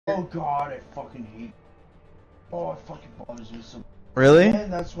Oh god, I fucking hate. Oh, it fucking bothers me so. Really?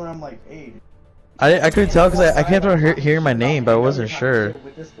 And that's when I'm like, hey. I couldn't tell because I kept on hearing my name, but I wasn't sure.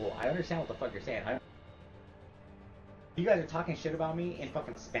 With this school, I understand what the fuck you're saying. You guys are talking shit about me in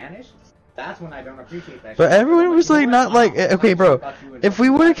fucking Spanish. That's when I don't appreciate that. But everyone was like, not like, okay, bro. If we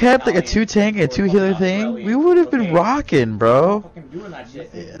would have kept like a 2 tank and a 2 healer thing, we would have been rocking, bro.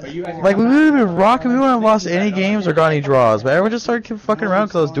 Like we would have been rocking. We wouldn't have lost any games or got any draws. But everyone just started fucking around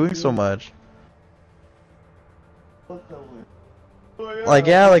because I was doing so much. Like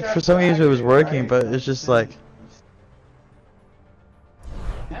yeah, like for some games it was working, but it's just like.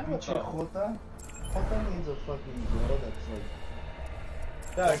 Jota means a fucking girl that's like.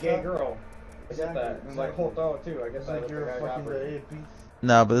 Yeah, a gay girl. I get that. And like Jota too. I guess like you're a fucking the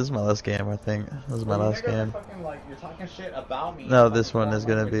No, but this is my last game. I think this is my last game. Fucking, like, you're talking shit about me. No, this one is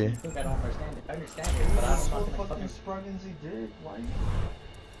gonna be. I think I don't understand it. I understand it, but I don't know fucking Sprugginsy dick. Why?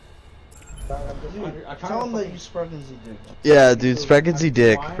 Dude, tell him that you Sprugginsy dick. Yeah, dude, Sprugginsy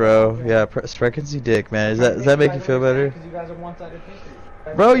dick, bro. Yeah, Sprugginsy dick, man. Does that make you feel better? Because you guys are one-sided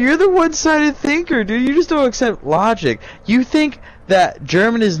thinkers. Bro, you're the one-sided thinker, dude. You just don't accept logic. You think that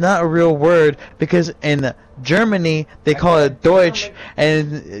German is not a real word because in Germany they call it Deutsch,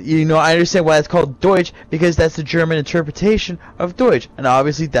 and you know I understand why it's called Deutsch because that's the German interpretation of Deutsch, and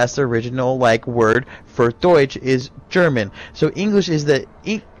obviously that's the original like word for Deutsch is German. So English is the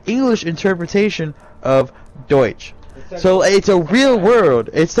English interpretation of Deutsch. So it's a real word.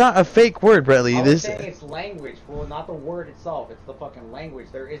 It's not a fake word, Brentley. I was saying it's language, fool, not the word itself. It's the fucking language.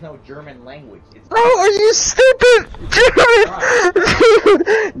 There is no German language. It's are you stupid?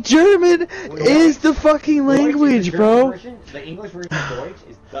 German! German is the fucking language, bro. The English version of Deutsch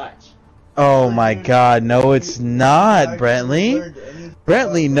is Dutch. Oh my god, no it's not, Brentley.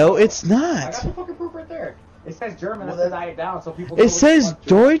 Brentley, no it's not. I got the fucking proof right there. It says German, I said it down so people know it says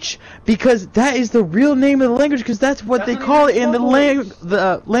Deutsch because that is the real name of the language because that's what they call it in the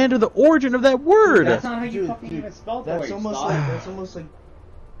land of the origin of that word. That's not how you fucking even spell Deutsch. That's almost like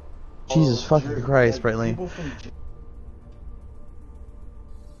Jesus fucking Christ, Brentley.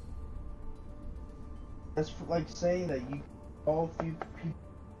 That's like saying that you all few people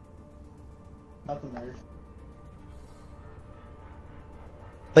South America.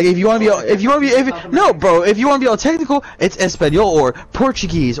 Like if you want to be, no, bro. If you want to be all technical, it's Espanol or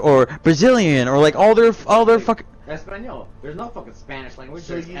Portuguese or Brazilian or like all their fucking. Espanol. There's no fucking Spanish language.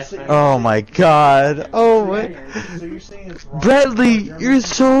 So oh my god. Oh my. So you're saying it's wrong. Bradley, you're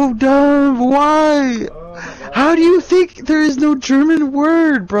so dumb. Why? How do you think there is no German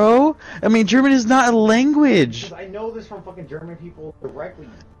word, bro? I mean, German is not a language. Because I know this from fucking German people directly.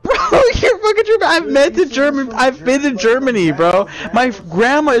 Bro, you're fucking German. I've been to Germany, bro. My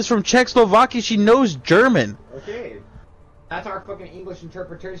grandma is from Czechoslovakia. She knows German. Okay, that's our fucking English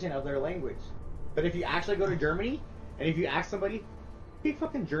interpretation of their language. But if you actually go to Germany and if you ask somebody, "Speak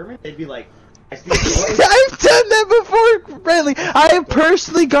fucking German," they'd be like, "I speak Deutsch." I've done that before, Bradley. I have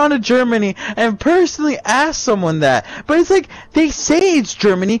personally gone to Germany and personally asked someone that. But it's like they say it's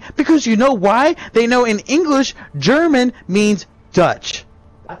Germany because you know why? They know in English German means Dutch.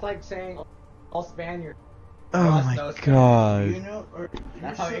 That's like saying all Spaniards. Oh my god. You know,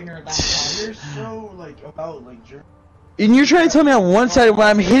 that's how ignorant that is. You're so like about like German. And you're trying to tell me on one side when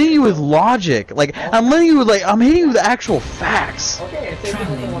I'm hitting you with logic. Like I'm hitting you with the actual facts. Okay, and same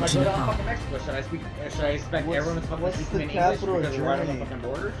thing when I go down fucking Mexico. Should I expect everyone to fucking speak in English because you're right on the fucking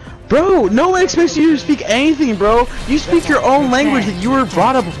border? Bro, no one expects you to speak anything, bro. You speak your own language that you were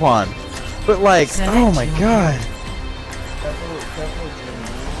brought up upon. But like, oh my god.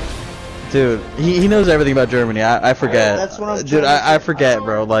 Dude, he knows everything about Germany. I forget. That's what I'm Dude, I forget,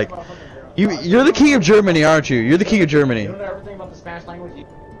 bro. Like, you're the king of Germany, aren't you? You're the king of Germany. You don't know everything about the Spanish language. You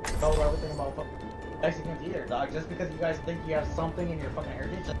don't know everything about fucking Mexicans either, dog. Just because you guys think you have something in your fucking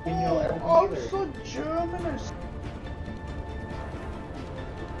heritage, doesn't mean you know everything either. I'm so German.